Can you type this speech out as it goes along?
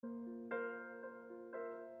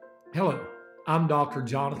Hello, I'm Dr.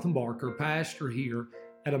 Jonathan Barker, pastor here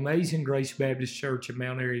at Amazing Grace Baptist Church in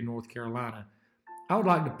Mount Airy, North Carolina. I would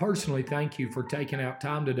like to personally thank you for taking out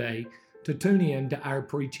time today to tune in to our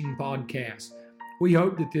preaching podcast. We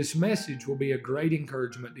hope that this message will be a great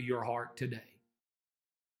encouragement to your heart today.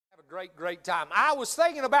 Have a great time. I was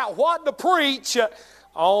thinking about what to preach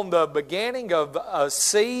on the beginning of a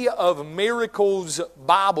Sea of Miracles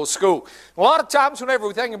Bible School. A lot of times whenever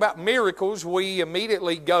we think about miracles, we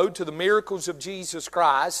immediately go to the miracles of Jesus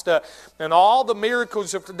Christ and all the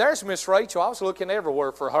miracles of... There's Miss Rachel. I was looking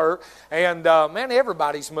everywhere for her. And man,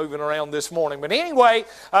 everybody's moving around this morning. But anyway,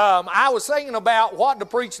 I was thinking about what to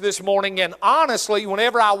preach this morning, and honestly,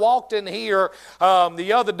 whenever I walked in here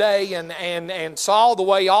the other day and saw the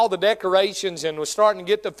way all the decorations and was starting to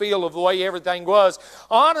get the feel of the way everything was,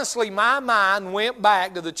 honestly, my mind went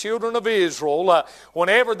back to the children of Israel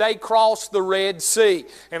whenever they crossed the Red Sea.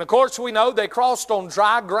 And of course, we know they crossed on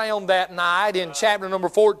dry ground that night in chapter number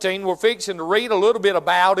 14. We're fixing to read a little bit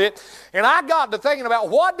about it. And I got to thinking about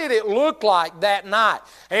what did it look like that night.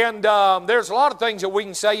 And there's a lot of things that we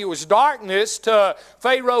can say. It was darkness to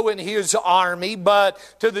Pharaoh and his army, but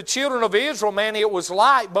to the children of Israel, man, it was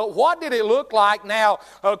light. But what did it look like? Now,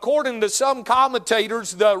 according to some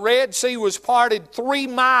commentators, the Red Sea was parted 3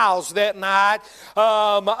 miles that night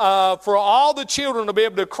for all the children to be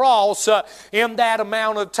able to cross in that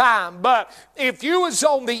amount of time. But if you was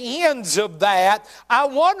on the ends of that, I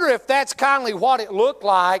wonder if that's kind of what it looked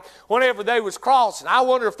like whenever they was crossing. I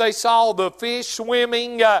wonder if they saw the fish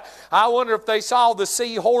swimming. I wonder if they saw the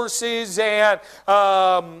seahorses and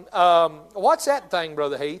what's that thing,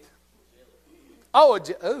 Brother Heath?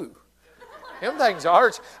 Ooh. Them things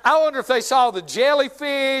are. I wonder if they saw the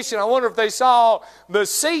jellyfish, and I wonder if they saw the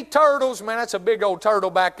sea turtles. Man, that's a big old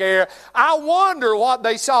turtle back there. I wonder what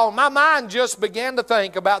they saw. My mind just began to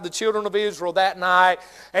think about the children of Israel that night.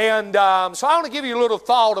 And so I want to give you a little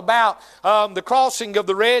thought about the crossing of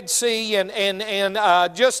the Red Sea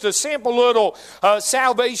and just a simple little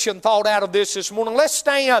salvation thought out of this morning. Let's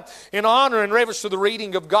stand in honor and reverence to the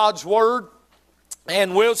reading of God's Word.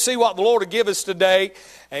 And we'll see what the Lord will give us today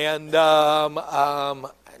and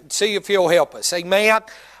see if He'll help us. Amen.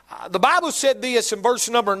 The Bible said this in verse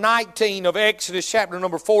number 19 of Exodus chapter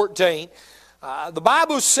number 14. The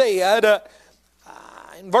Bible said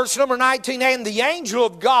in verse number 19, "And the angel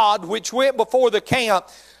of God which went before the camp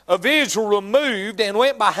of Israel removed and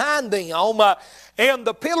went behind them, and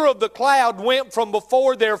the pillar of the cloud went from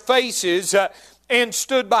before their faces and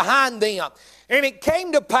stood behind them. And it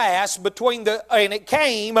came to pass between the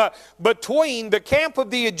camp of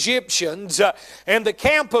the Egyptians and the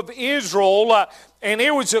camp of Israel, and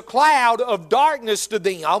it was a cloud of darkness to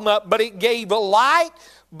them, but it gave a light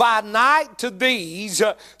by night to these,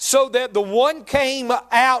 so that the one came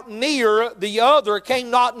out near, the other came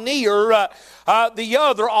not near the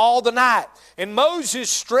other all the night. And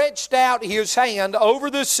Moses stretched out his hand over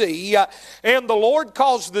the sea, and the Lord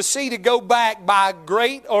caused the sea to go back by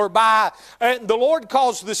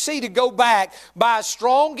a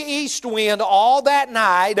strong east wind all that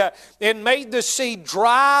night, and made the sea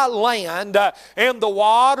dry land, and the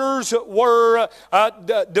waters were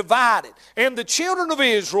divided. And the children of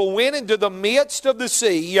Israel went into the midst of the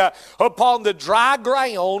sea upon the dry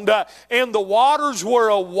ground, and the waters were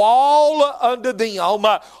a wall unto them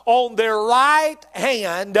on their right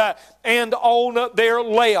hand and on their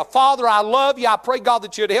left." Father, I love you. I pray, God,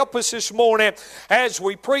 that you'd help us this morning as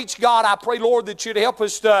we preach. God, I pray, Lord, that you'd help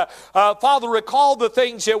us to, Father, recall the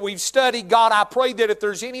things that we've studied. God, I pray that if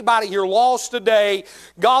there's anybody here lost today,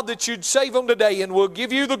 God, that you'd save them today, and we'll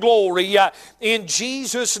give you the glory in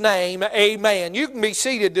Jesus' name. Amen. You can be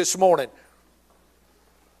seated this morning.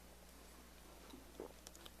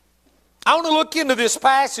 I want to look into this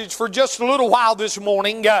passage for just a little while this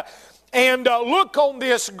morning and look on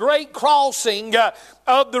this great crossing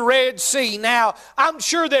of the Red Sea. Now, I'm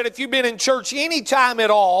sure that if you've been in church any time at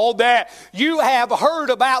all, that you have heard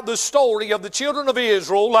about the story of the children of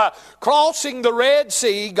Israel crossing the Red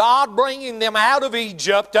Sea, God bringing them out of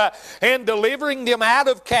Egypt and delivering them out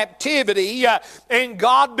of captivity, and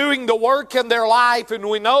God doing the work in their life. And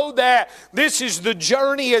we know that this is the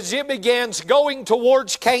journey as it begins going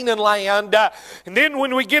towards Canaan land. And then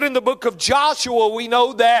when we get in the book of Joshua, we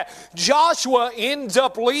know that Joshua ends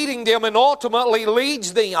up leading them and ultimately leads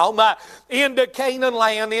leads them into Canaan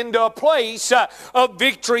land, into a place of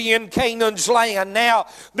victory in Canaan's land. Now,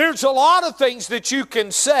 there's a lot of things that you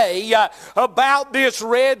can say about this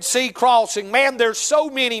Red Sea crossing. Man, there's so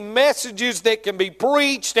many messages that can be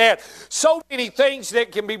preached and so many things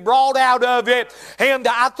that can be brought out of it. And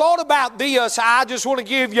I thought about this. I just want to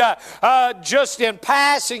give you, just in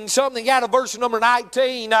passing, something out of verse number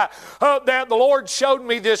 19 that the Lord showed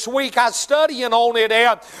me this week. I was studying on it,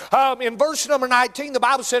 and in verse number 19, the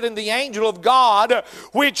Bible said, "And the angel of God,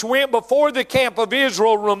 which went before the camp of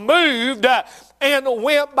Israel, removed and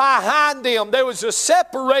went behind them." There was a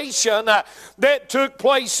separation that took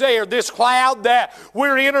place there. This cloud that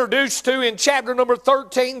we're introduced to in chapter number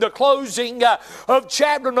 13, the closing of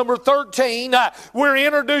chapter number 13, we're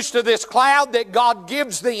introduced to this cloud that God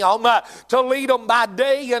gives them to lead them by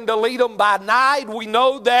day and to lead them by night. We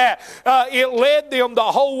know that it led them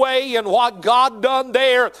the whole way and what God done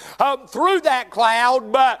there through that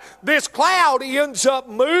cloud, but this cloud ends up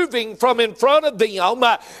moving from in front of them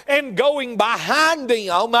and going behind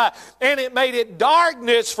them, and it made it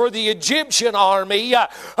darkness for the Egyptian army,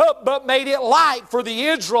 but made it light for the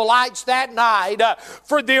Israelites that night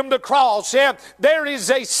for them to cross. And there is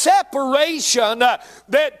a separation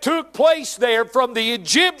that took place there from the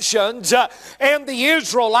Egyptians and the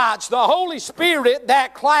Israelites. The Holy Spirit,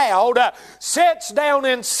 that cloud, sets down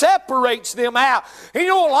and separates them out. You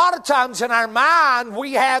know, a lot of times in our mind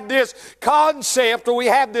we have this concept, or we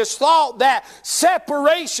have this thought that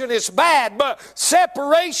separation is bad, but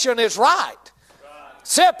separation is right.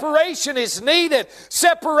 Separation is needed.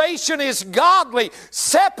 Separation is godly.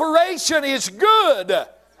 Separation is good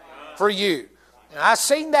for you. And I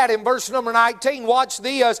seen that in verse number 19. Watch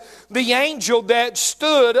this. The angel that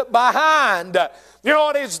stood behind. You know,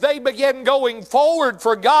 as they began going forward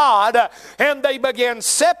for God and they began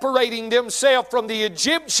separating themselves from the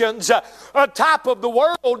Egyptians, a type of the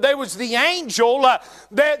world, there was the angel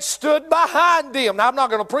that stood behind them. Now, I'm not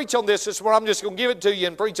going to preach on this morning. I'm just going to give it to you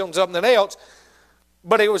and preach on something else.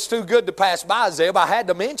 But it was too good to pass by, Zeb. I had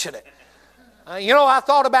to mention it. You know, I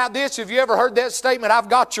thought about this. Have you ever heard that statement, "I've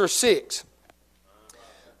got your six"?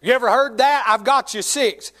 You ever heard that? "I've got your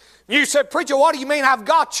six." You said, "Preacher, what do you mean I've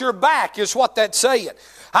got your back?" is what that's saying.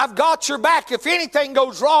 I've got your back. If anything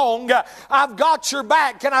goes wrong, I've got your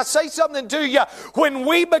back. Can I say something to you? When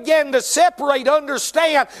we begin to separate,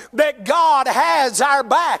 understand that God has our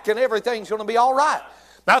back and everything's going to be all right.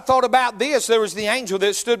 I thought about this. There was the angel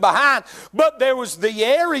that stood behind, but there was the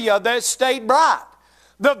area that stayed bright.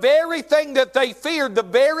 The very thing that they feared, the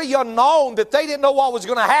very unknown, that they didn't know what was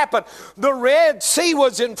going to happen. The Red Sea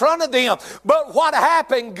was in front of them. But what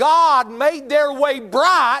happened? God made their way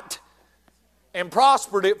bright and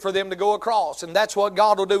prospered it for them to go across. And that's what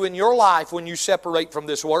God will do in your life when you separate from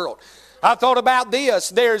this world. I thought about this.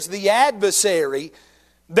 There's the adversary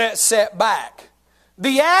that set back.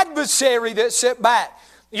 The adversary that set back.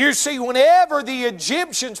 You see, whenever the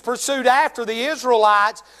Egyptians pursued after the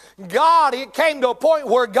Israelites, it came to a point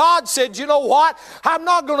where God said, "You know what? I'm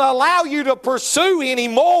not going to allow you to pursue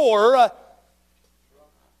anymore."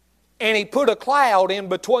 And He put a cloud in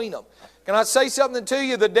between them. Can I say something to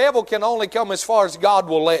you? The devil can only come as far as God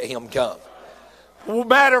will let him come.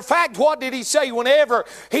 Matter of fact, what did he say whenever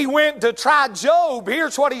he went to try Job?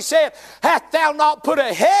 Here's what he said: "Hath thou not put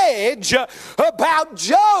a hedge about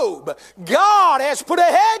Job?" God has put a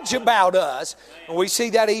hedge about us. And we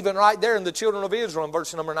see that even right there in the children of Israel in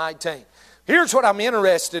verse number 19. Here's what I'm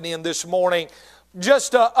interested in this morning.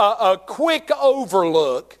 Just a quick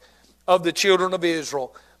overlook of the children of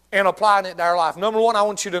Israel and applying it to our life. Number one, I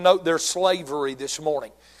want you to note their slavery this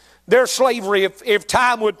morning. Their slavery, if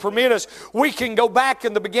time would permit us, we can go back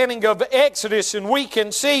in the beginning of Exodus and we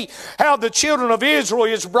can see how the children of Israel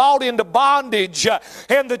is brought into bondage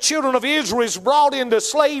and the children of Israel is brought into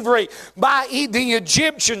slavery by the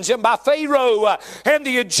Egyptians and by Pharaoh, and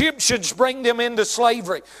the Egyptians bring them into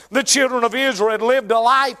slavery. The children of Israel had lived a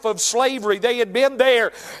life of slavery. They had been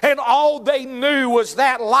there and all they knew was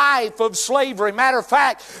that life of slavery. Matter of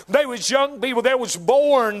fact, there was young people, there was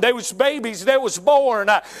babies that was born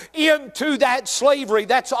into that slavery.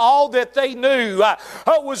 That's all that they knew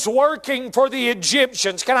was working for the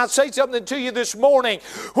Egyptians. Can I say something to you this morning?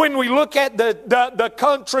 When we look at the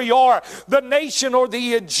country or the nation or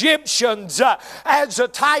the Egyptians as a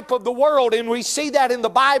type of the world, and we see that in the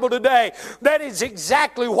Bible today, that is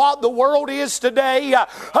exactly what the world is today.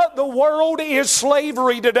 The world is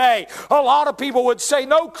slavery today. A lot of people would say,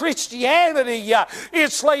 no, Christianity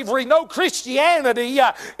is slavery. No, Christianity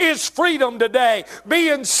is freedom today.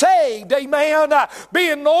 Being saved, amen, be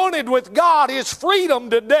anointed with God is freedom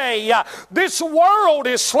today. This world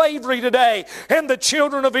is slavery today, and the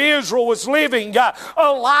children of Israel was living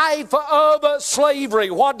a life of slavery.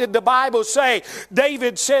 What did the Bible say?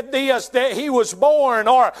 David said this, that he was born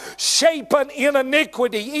or shapen in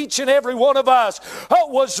iniquity. Each and every one of us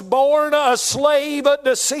was born a slave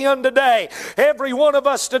to sin today. Every one of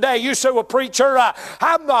us today. You say, well, preacher,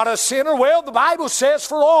 I'm not a sinner. Well, the Bible says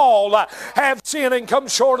for all have sinned and come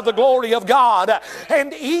short of the glory of God.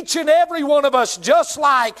 And each and every one of us, just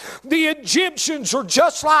like the Egyptians or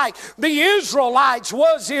just like the Israelites,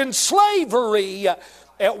 was in slavery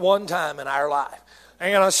at one time in our life.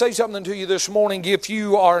 And I say something to you this morning. If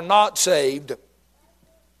you are not saved,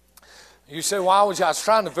 you say, well, I was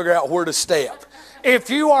trying to figure out where to step. If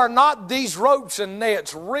you are not, these ropes and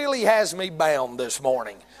nets really has me bound this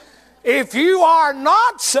morning. If you are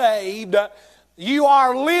not saved, you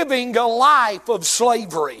are living a life of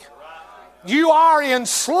slavery. You are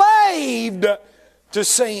enslaved to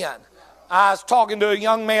sin. I was talking to a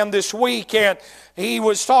young man this week, and he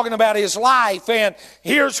was talking about his life, and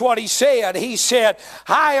here's what he said. He said,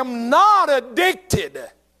 I am not addicted.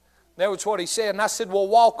 That was what he said. And I said, well,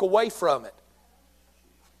 walk away from it.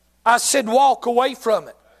 I said, walk away from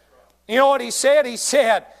it. You know what he said? He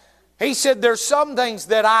said, there's some things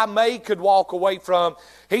that I could walk away from.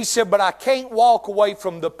 He said, but I can't walk away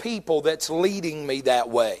from the people that's leading me that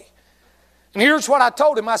way. And here's what I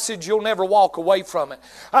told him. I said, you'll never walk away from it.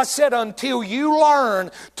 I said, until you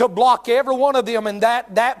learn to block every one of them in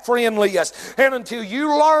that friend list, and until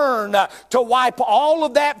you learn to wipe all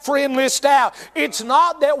of that friend list out, it's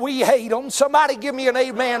not that we hate them. Somebody give me an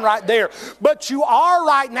amen right there. But you are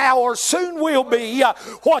right now, or soon will be,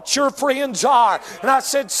 what your friends are. And I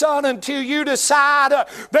said, son, until you decide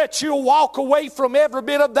that you'll walk away from every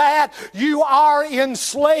bit of that, you are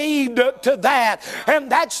enslaved to that.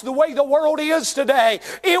 And that's the way the world is today.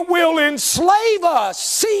 It will enslave us.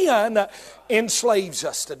 Sin enslaves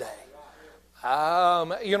us today.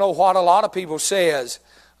 You know what a lot of people says,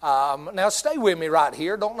 now stay with me right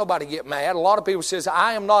here, don't nobody get mad. A lot of people says,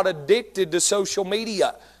 I am not addicted to social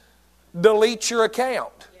media. Delete your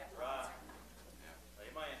account.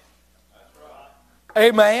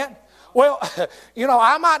 Amen. Well, you know,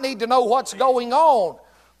 I might need to know what's going on.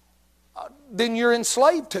 Then you're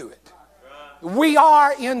enslaved to it. We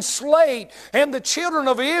are enslaved. And the children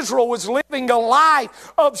of Israel was living a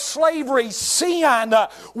life of slavery. Sin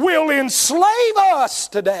will enslave us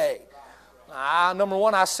today. Number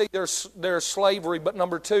one, I see there's slavery. But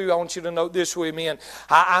number two, I want you to note this with me. And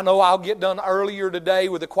I know I'll get done earlier today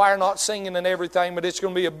with the choir not singing and everything, but it's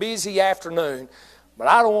going to be a busy afternoon. But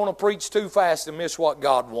I don't want to preach too fast and miss what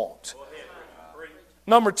God wants.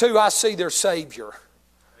 Number two, I see their Savior.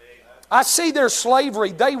 I see their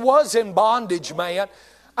slavery. They was in bondage, man.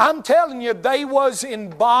 I'm telling you, they was in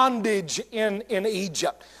bondage in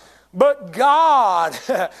Egypt. But God,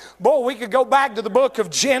 boy, we could go back to the book of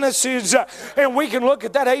Genesis and we can look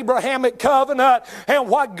at that Abrahamic covenant and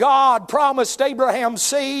what God promised Abraham's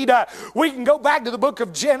seed. We can go back to the book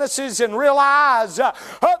of Genesis and realize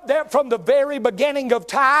that from the very beginning of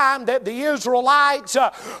time that the Israelites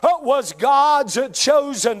was God's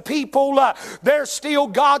chosen people. They're still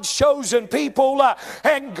God's chosen people,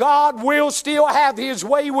 and God will still have His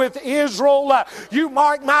way with Israel. You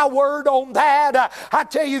mark my word on that. I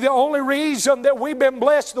tell you, the only reason that we've been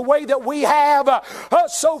blessed the way that we have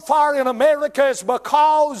so far in America is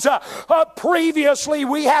because previously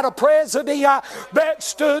we had a president that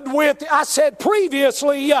stood with, I said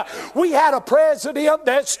previously we had a president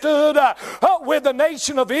that stood with the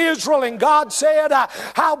nation of Israel, and God said,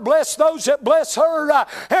 I'll bless those that bless her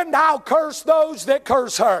and I'll curse those that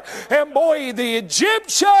curse her. And boy, the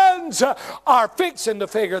Egyptians are fixing to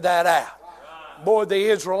figure that out. Boy, the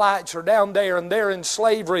Israelites are down there and they're in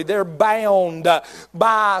slavery. They're bound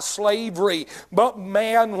by slavery. But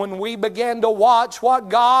man, when we began to watch what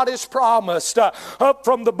God has promised up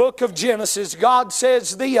from the book of Genesis, God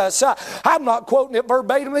says this. I'm not quoting it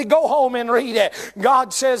verbatimly. Go home and read it.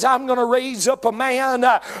 God says, I'm going to raise up a man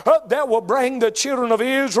that will bring the children of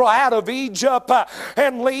Israel out of Egypt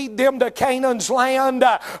and lead them to Canaan's land.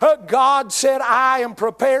 God said, I am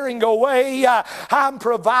preparing a way. I'm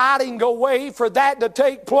providing a way for that to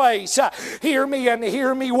take place. Hear me and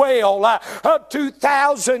hear me well.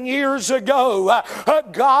 2,000 years ago,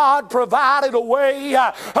 God provided a way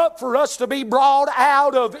for us to be brought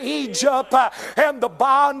out of Egypt and the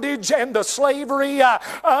bondage and the slavery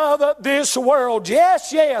of this world.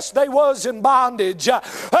 Yes, they was in bondage.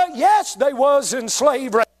 Yes, they was in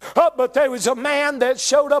slavery. But there was a man that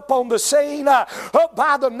showed up on the scene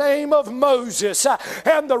by the name of Moses.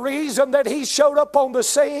 And the reason that he showed up on the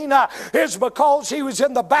scene is because he was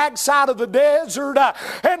in the backside of the desert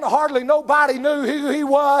and hardly nobody knew who he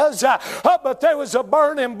was. But there was a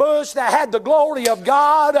burning bush that had the glory of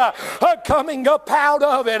God coming up out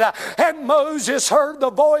of it. And Moses heard the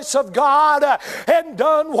voice of God and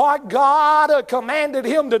done what God commanded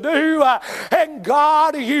him to do. And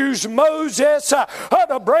God used Moses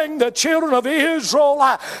to bring the children of Israel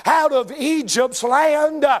out of Egypt's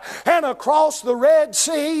land and across the Red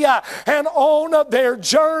Sea and on their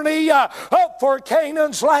journey for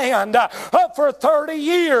Canaan's land. For 30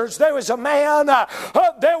 years there was a man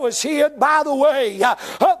that was hid by the way.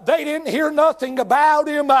 They didn't hear nothing about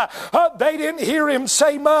him. They didn't hear him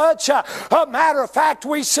say much. Matter of fact,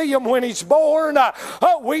 we see him when he's born.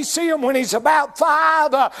 We see him when he's about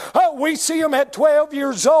 5. We see him at 12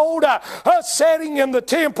 years old sitting in the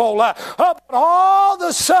temple. But all of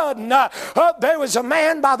a sudden, there was a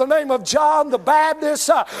man by the name of John the Baptist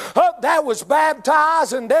that was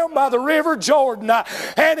baptizing down by the river Jordan.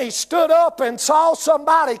 And he stood up and saw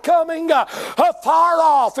somebody coming far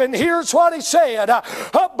off. And here's what he said,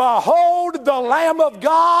 "Behold the Lamb of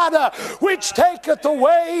God, which taketh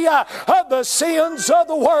away the sins of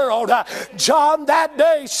the world." John that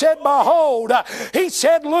day said, "Behold." He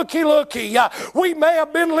said, "Looky, looky, we may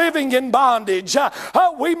have been living in bondage.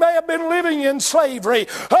 We may have been living in slavery,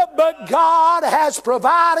 but God has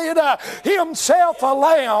provided Himself a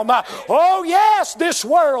lamb." Oh yes, this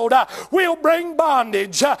world will bring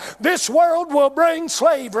bondage. This world will bring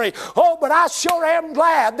slavery. Oh, but I sure am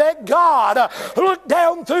glad that God looked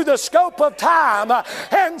down through the scope of time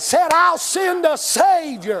and said, "I'll send a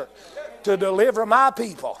Savior to deliver my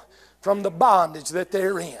people from the bondage that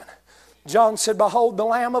they're in." John said, "Behold the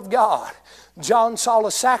Lamb of God." John saw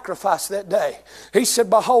a sacrifice that day. He said,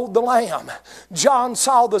 "Behold the Lamb." John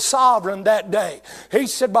saw the sovereign that day. He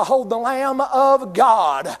said, "Behold the Lamb of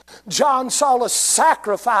God." John saw a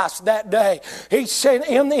sacrifice that day. He said,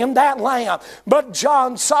 in that Lamb. But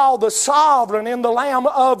John saw the sovereign in the Lamb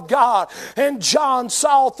of God. And John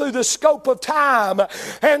saw through the scope of time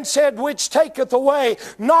and said, "Which taketh away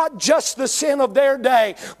not just the sin of their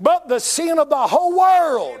day, but the sin of the whole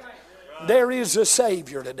world." There is a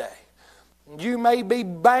Savior today. You may be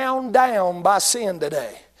bound down by sin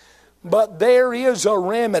today, but there is a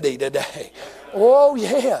remedy today. Oh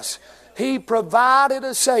yes, He provided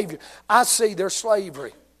a Savior. I see their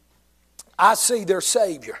slavery. I see their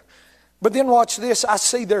Savior. But then watch this, I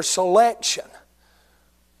see their selection.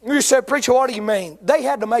 You said, "Preacher, what do you mean?" They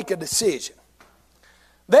had to make a decision.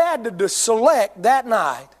 They had to select that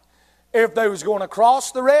night if they was going to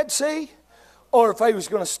cross the Red Sea or if they was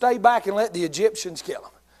going to stay back and let the Egyptians kill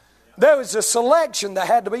them. There was a selection that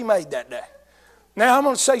had to be made that day. Now I'm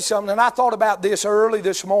going to say something, and I thought about this early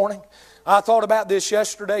this morning. I thought about this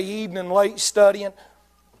yesterday evening late studying.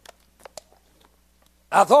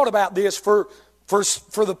 I thought about this for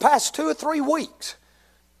the past 2 or 3 weeks.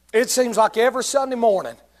 It seems like every Sunday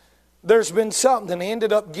morning there's been something that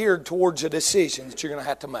ended up geared towards a decision that you're going to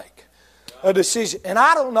have to make. A decision. And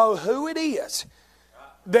I don't know who it is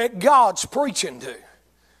that God's preaching to.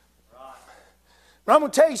 But I'm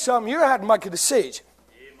going to tell you something, you're going to have to make a decision.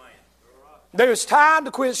 There's time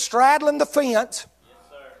to quit straddling the fence.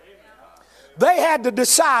 They had to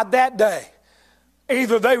decide that day.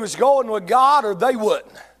 Either they was going with God or they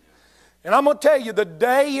wouldn't. And I'm going to tell you, the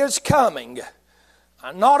day is coming.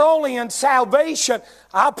 Not only in salvation,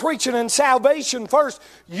 I'm preaching in salvation first.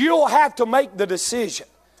 You'll have to make the decision.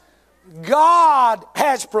 God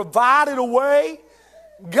has provided a way.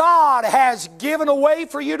 God has given a way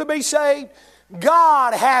for you to be saved.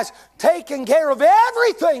 God has taken care of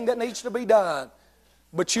everything that needs to be done.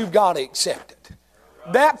 But you've got to accept it.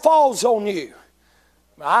 That falls on you.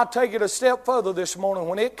 I'll take it a step further this morning.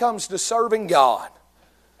 When it comes to serving God,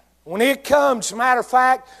 when it comes, matter of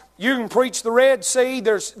fact, you can preach the Red Sea.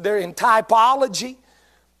 They're in typology.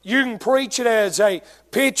 You can preach it as a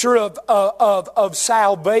picture of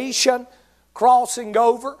salvation, crossing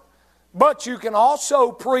over. But you can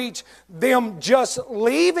also preach them just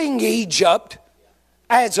leaving Egypt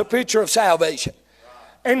as a picture of salvation.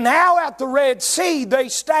 And now at the Red Sea, they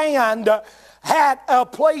stand at a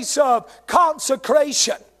place of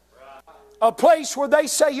consecration. A place where they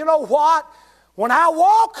say, "You know what? When I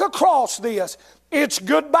walk across this, it's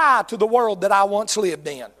goodbye to the world that I once lived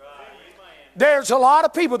in." There's a lot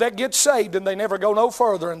of people that get saved and they never go no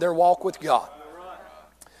further in their walk with God.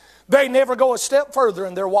 They never go a step further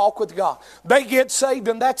in their walk with God. They get saved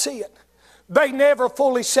and that's it. They never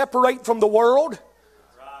fully separate from the world.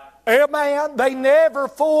 Amen. They never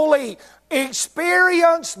fully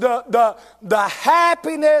experience the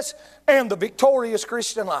happiness and the victorious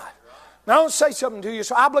Christian life. Now, I want to say something to you.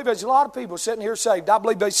 So I believe there's a lot of people sitting here saved. I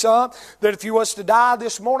believe there's some that if you was to die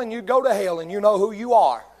this morning, you'd go to hell and you know who you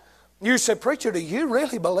are. You say, preacher, do you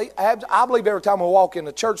really believe? I believe every time we walk in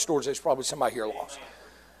the church doors, there's probably somebody here lost.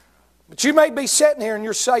 But you may be sitting here and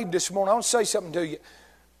you're saved this morning. I want to say something to you.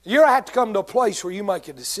 You're going to have to come to a place where you make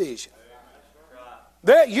a decision.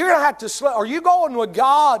 You're going to have to, are you going with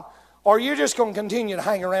God, or are you just going to continue to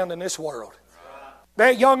hang around in this world?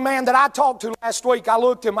 That young man that I talked to last week, I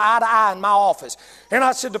looked him eye to eye in my office. And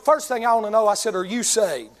I said, the first thing I want to know, I said, are you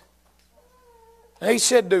saved? And he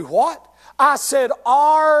said, do what? I said,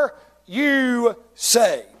 are you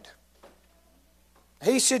saved?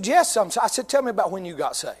 He said, yes, I'm saved. I said, tell me about when you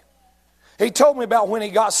got saved. He told me about when he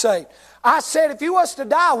got saved. I said, if you was to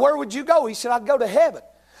die, where would you go? He said, I'd go to heaven.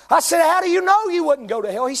 I said, how do you know you wouldn't go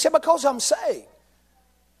to hell? He said, because I'm saved.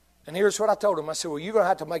 And here's what I told him. I said, well, you're going to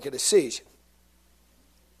have to make a decision.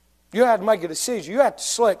 You have to make a decision. You have to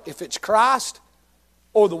select if it's Christ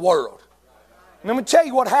or the world. And let me tell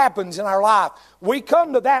you what happens in our life. We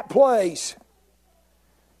come to that place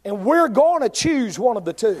and we're going to choose one of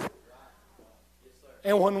the two.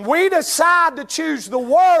 And when we decide to choose the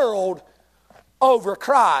world over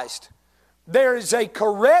Christ, there is a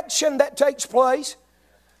correction that takes place.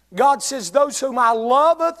 God says, those whom I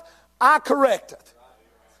loveth, I correcteth.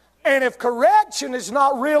 And if correction is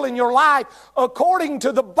not real in your life, according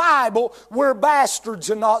to the Bible, we're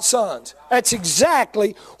bastards and not sons. That's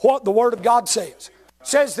exactly what the Word of God says. It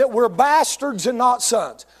says that we're bastards and not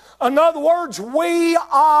sons. In other words, we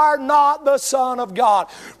are not the Son of God.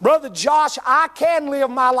 Brother Josh, I can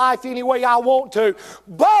live my life any way I want to,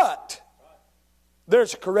 but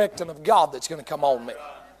there's a correcting of God that's going to come on me.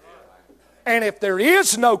 And if there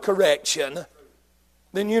is no correction,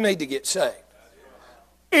 then you need to get saved.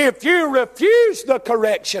 If you refuse the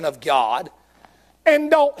correction of God and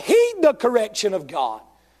don't heed the correction of God,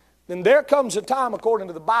 then there comes a time, according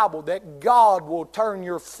to the Bible, that God will turn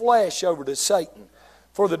your flesh over to Satan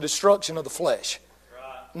for the destruction of the flesh.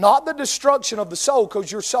 Not the destruction of the soul, because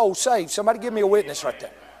your soul's saved. Somebody give me a witness right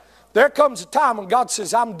there. There comes a time when God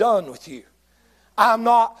says, I'm done with you.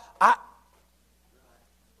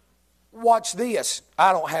 Watch this.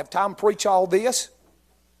 I don't have time to preach all this,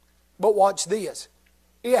 but watch this.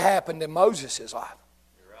 It happened in Moses' life.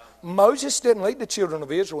 Moses didn't lead the children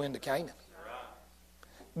of Israel into Canaan.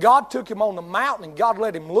 God took him on the mountain and God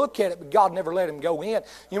let him look at it, but God never let him go in.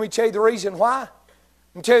 Let me tell you the reason why.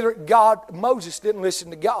 Let me tell you, Moses didn't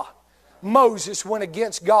listen to God. Moses went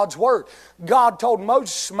against God's word. God told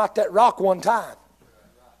Moses to smite that rock one time.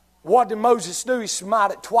 What did Moses do? He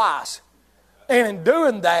smite it twice. And in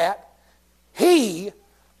doing that,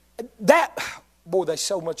 boy, there's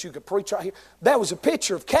so much you could preach right here. That was a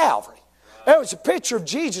picture of Calvary. That was a picture of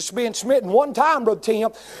Jesus being smitten one time, Brother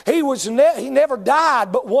Tim. He never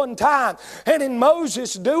died but one time. And in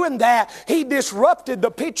Moses doing that, he disrupted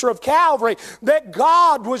the picture of Calvary that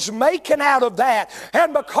God was making out of that.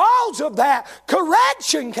 And because of that,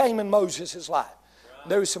 correction came in Moses' life.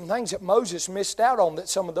 There were some things that Moses missed out on that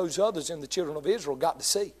some of those others in the children of Israel got to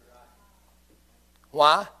see.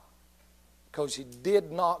 Why? Because he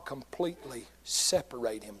did not completely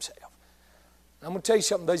separate himself. And I'm going to tell you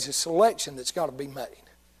something. There's a selection that's got to be made.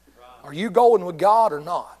 Are you going with God or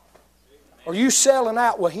not? Are you selling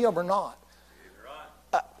out with Him or not?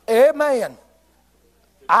 Amen.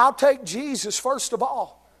 I'll take Jesus first of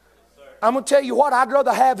all. I'm going to tell you what, I'd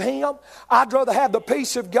rather have Him. I'd rather have the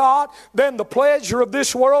peace of God than the pleasure of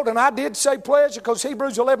this world. And I did say pleasure because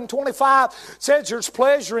Hebrews 11:25 says there's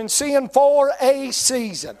pleasure in sin for a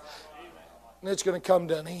season. And it's going to come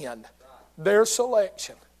to an end. Their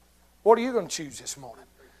selection. What are you going to choose this morning?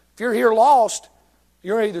 If you're here lost,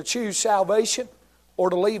 you're going to either choose salvation or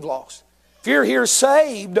to leave lost. If you're here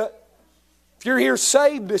saved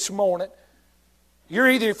this morning,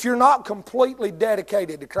 if you're not completely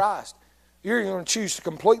dedicated to Christ, you're going to choose to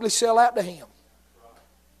completely sell out to Him.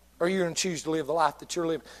 Or you're going to choose to live the life that you're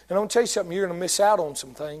living. And I'm going to tell you something, you're going to miss out on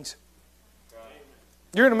some things.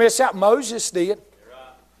 You're going to miss out. Moses did.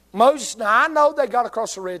 Moses, now I know they got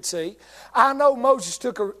across the Red Sea. I know Moses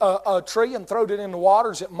took a tree and throwed it in the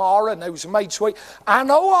waters at Marah and it was made sweet. I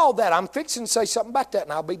know all that. I'm fixing to say something about that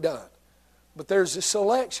and I'll be done. But there's a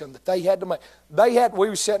selection that they had to make. We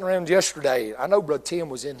were sitting around yesterday. I know Brother Tim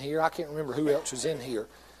was in here. I can't remember who else was in here.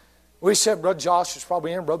 We said Brother Josh was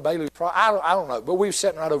probably in, Brother Bailey was probably, I don't know, but we were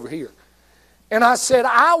sitting right over here. And I said,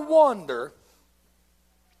 I wonder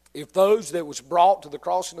if those that was brought to the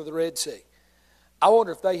crossing of the Red Sea, I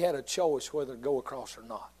wonder if they had a choice whether to go across or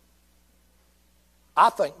not.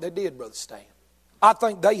 I think they did, Brother Stan. I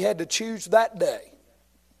think they had to choose that day.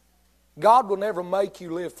 God will never make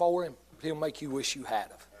you live for Him. He'll make you wish you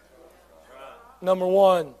had of. Number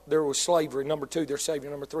one, there was slavery. Number two, their Savior.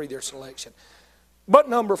 Number three, their selection. But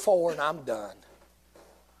number four, and I'm done.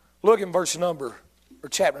 Look in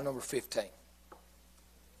chapter number 15.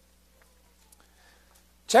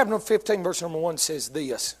 Chapter number 15, verse number 1 says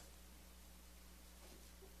this.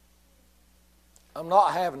 I'm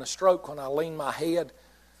not having a stroke when I lean my head.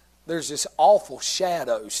 There's this awful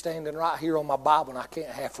shadow standing right here on my Bible, and I can't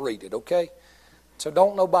half read it, okay? So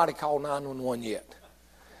don't nobody call 911 yet.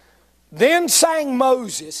 Then sang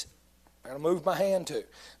Moses, I'm going to move my hand too.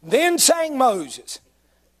 Then sang Moses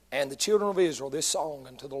and the children of Israel this song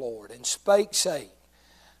unto the Lord, and spake, saying,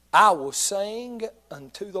 I will sing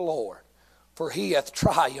unto the Lord, for He hath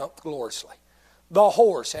triumphed gloriously. The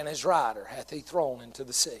horse and his rider hath He thrown into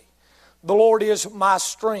the sea. The Lord is my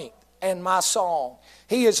strength and my song.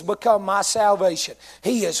 He has become my salvation.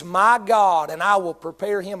 He is my God, and I will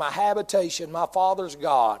prepare Him a habitation, my Father's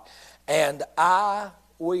God, and I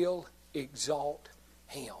will exalt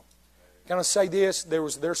Him. Can I say this? There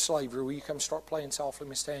was their slavery. Will you come start playing softly,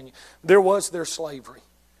 Miss Tanya? There was their slavery.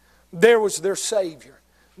 There was their Savior.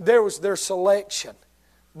 There was their selection.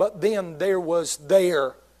 But then there was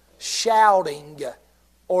their shouting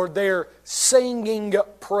or their singing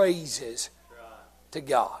praises to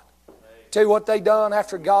God. Tell you what they done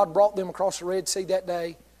after God brought them across the Red Sea that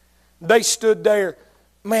day? They stood there.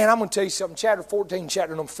 Man, I'm going to tell you something. Chapter 14,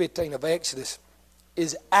 chapter number 15 of Exodus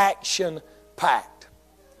is action-packed.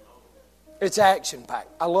 It's action-packed.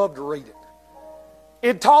 I love to read it.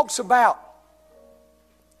 It talks about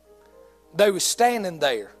they were standing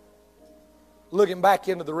there looking back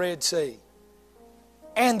into the Red Sea.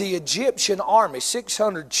 And the Egyptian army,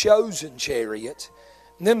 600 chosen chariots,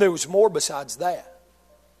 and then there was more besides that,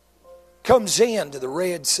 comes into the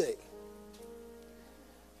Red Sea.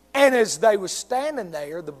 And as they were standing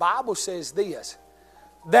there, the Bible says this,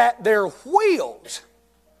 that their wheels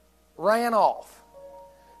ran off.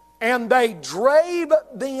 And they drave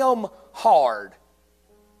them hard.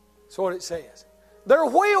 That's what it says. Their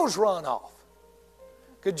wheels run off.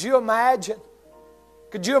 Could you imagine?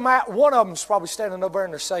 One of them's probably standing over there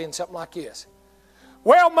and they're saying something like this.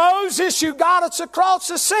 Well, Moses, you got us across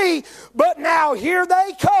the sea, but now here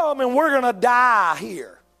they come and we're going to die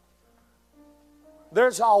here.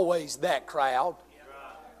 There's always that crowd.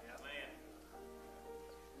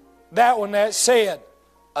 That one that said,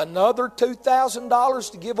 another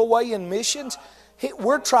 $2,000 to give away in missions?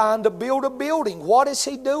 We're trying to build a building. What is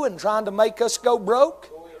he doing? Trying to make us go broke?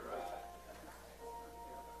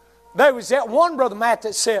 There was that one brother, Matt,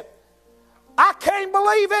 that said, I can't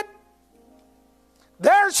believe it.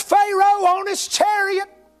 There's Pharaoh on his chariot.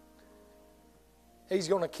 He's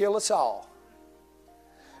going to kill us all.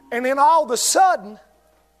 And then all of a sudden,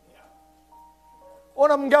 one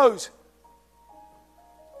of them goes,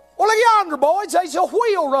 well, look yonder, boys. There's a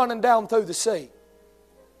wheel running down through the sea.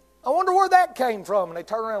 I wonder where that came from. And they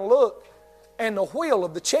turn around and look, and the wheel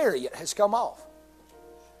of the chariot has come off.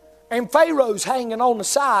 And Pharaoh's hanging on the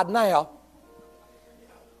side now.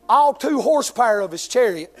 All 2 horsepower of his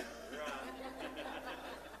chariot.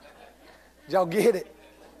 Did y'all get it?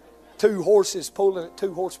 2 horses pulling at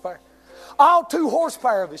 2 horsepower. All 2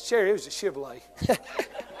 horsepower of his chariot. It was a Chevrolet.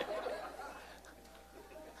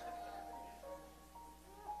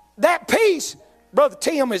 That piece, Brother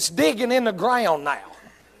Tim, is digging in the ground now.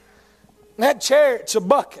 That chariot's a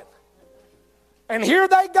bucking. And here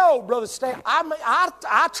they go, Brother Stan.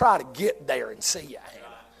 I try to get there and see you.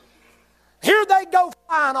 Here they go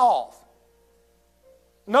flying off.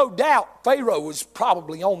 No doubt Pharaoh was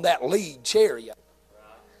probably on that lead chariot.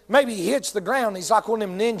 Maybe he hits the ground. He's like one of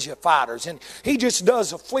them ninja fighters. And he just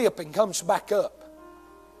does a flip and comes back up.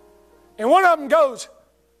 And one of them goes,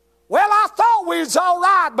 well, I thought we was all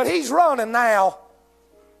right, but he's running now.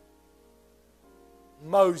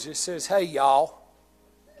 Moses says, hey, y'all,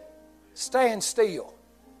 stand still.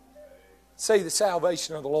 See the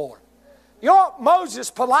salvation of the Lord. You know what Moses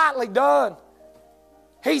politely done?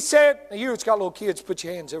 He said, now you that's got little kids, put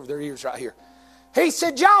your hands over their ears right here. He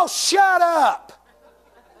said, y'all shut up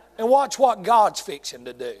and watch what God's fixing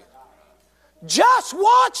to do. Just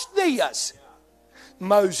watch this.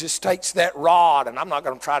 Moses takes that rod, and I'm not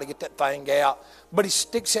going to try to get that thing out, but he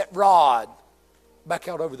sticks that rod back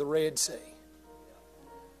out over the Red Sea.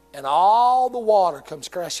 And all the water comes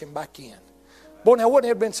crashing back in. Boy, now wouldn't it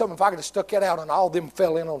have been something if I could have stuck that out and all them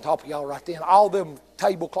fell in on top of y'all right then? All them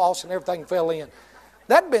tablecloths and everything fell in.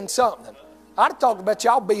 That'd been something. I'd have talked about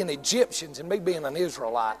y'all being Egyptians and me being an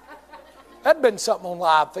Israelite. That'd been something on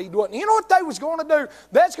live feed, wouldn't it? You know what they was going to do?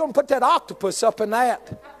 That's going to put that octopus up in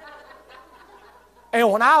that. And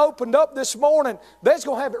when I opened up this morning, they was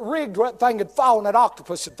going to have it rigged where that thing would fall and that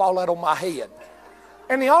octopus would fall out on my head.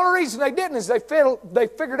 And the only reason they didn't is they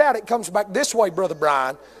figured out it comes back this way, Brother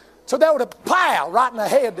Brian. So they would have piled right in the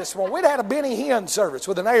head this morning. We'd have had a Benny Hinn service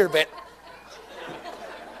with an air vent.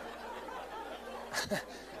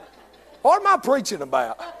 What am I preaching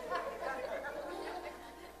about?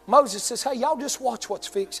 Moses says, hey, y'all just watch what's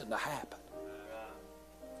fixing to happen.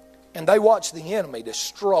 And they watched the enemy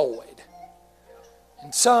destroyed.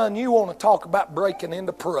 And son, you want to talk about breaking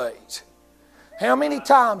into praise. How many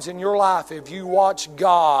times in your life have you watched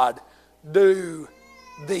God do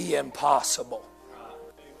the impossible?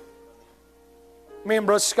 Me and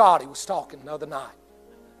Brother Scotty was talking the other night.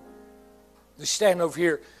 We standing over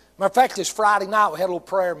here. Matter of fact, this Friday night we had a little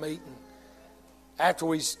prayer meeting. After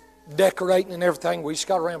we was decorating and everything, we just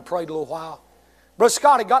got around and prayed a little while. Brother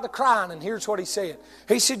Scotty got to crying, and here's what he said.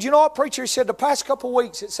 He said, you know what, preacher? He said, the past couple of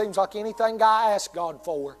weeks, it seems like anything I ask God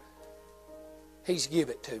for, He's give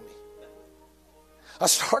it to me. I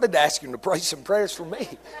started asking him to pray some prayers for me.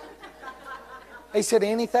 He said,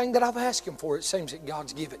 anything that I've asked Him for, it seems that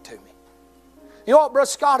God's give it to me. You know what Brother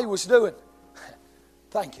Scotty was doing?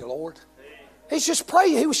 Thank you, Lord. He's just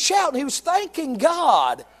praying. He was shouting. He was thanking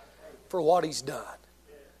God for what He's done.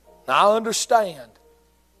 Now, I understand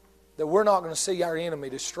that we're not going to see our enemy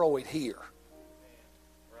destroyed here.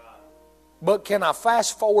 But can I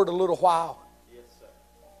fast forward a little while?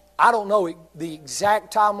 I don't know the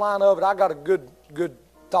exact timeline of it. I got a good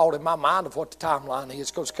thought in my mind of what the timeline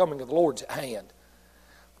is, because the coming of the Lord's at hand.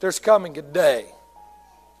 There's coming a day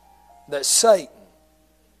that Satan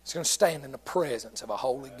is going to stand in the presence of a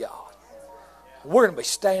holy God. We're going to be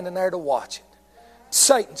standing there to watch it.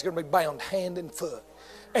 Satan's going to be bound hand and foot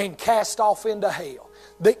and cast off into hell.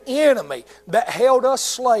 The enemy that held us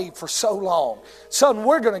slave for so long. Son,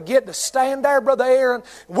 we're going to get to stand there, Brother Aaron.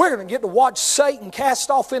 We're going to get to watch Satan cast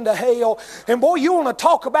off into hell. And boy, you want to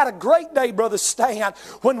talk about a great day, Brother Stan,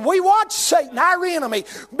 when we watch Satan, our enemy,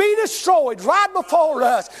 be destroyed right before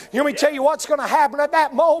us. Let me tell you what's going to happen at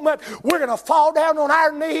that moment. We're going to fall down on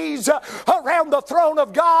our knees around the throne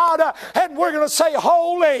of God, and we're going to say,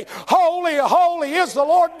 holy, holy, holy is the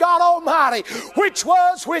Lord God Almighty, which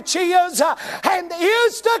was, which is, and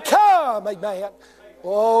is to come. Amen.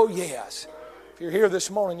 Oh, yes. If you're here this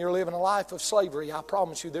morning, you're living a life of slavery, I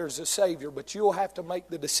promise you there's a Savior, but you'll have to make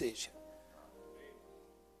the decision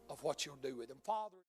of what you'll do with Him. Father.